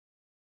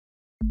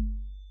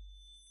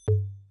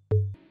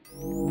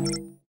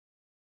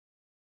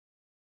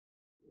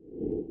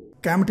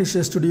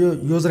Camtasia Studio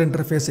user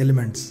interface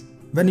elements.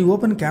 When you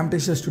open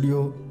Camtasia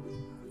Studio,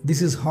 this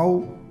is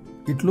how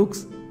it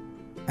looks,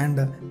 and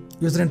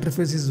user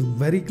interface is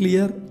very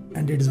clear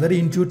and it is very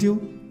intuitive.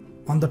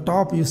 On the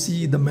top you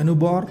see the menu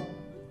bar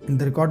and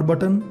the record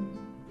button,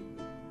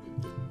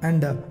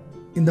 and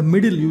in the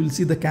middle you will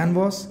see the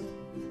canvas.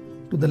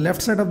 To the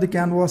left side of the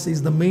canvas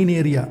is the main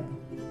area.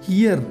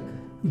 Here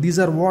these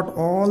are what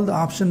all the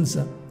options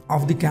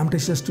of the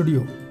Camtasia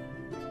Studio.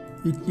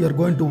 You are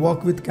going to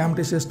work with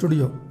Camtasia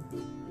Studio.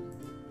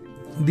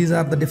 These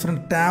are the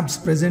different tabs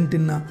present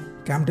in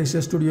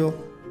Camtasia Studio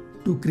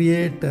to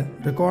create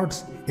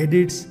records,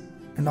 edits,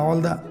 and all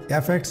the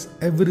effects.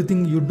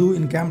 Everything you do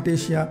in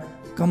Camtasia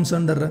comes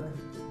under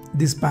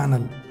this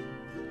panel.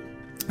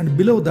 And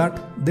below that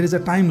there is a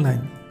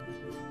timeline.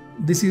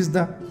 This is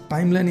the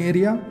timeline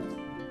area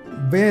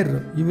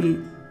where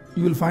you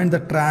will find the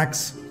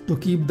tracks to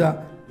keep the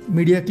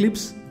media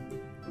clips,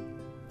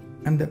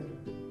 and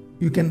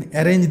you can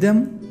arrange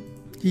them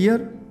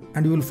here,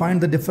 and you will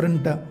find the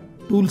different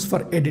tools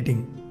for editing.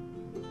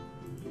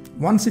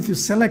 Once if you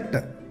select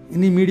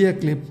any media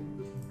clip,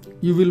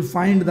 you will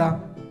find the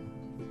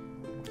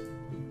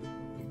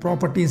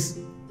properties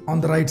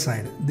on the right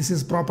side. This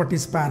is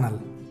properties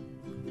panel.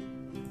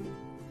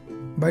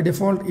 By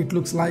default it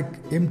looks like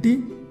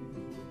empty,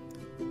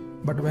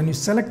 but when you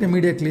select a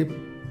media clip,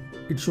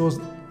 it shows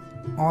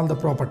all the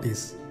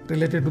properties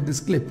related to this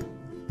clip.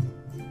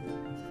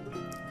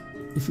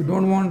 If you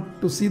don't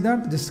want to see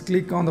that, just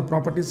click on the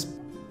properties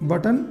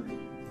button,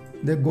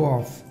 they go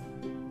off.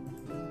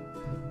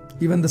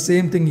 Even the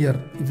same thing here,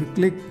 if you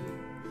click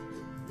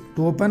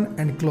to open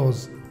and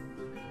close.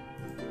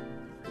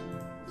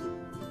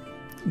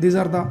 These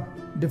are the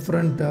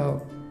different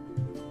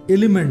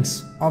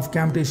elements of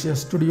Camtasia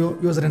Studio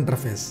user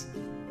interface.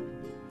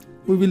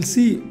 We will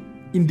see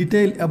in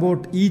detail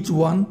about each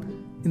one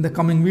in the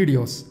coming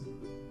videos.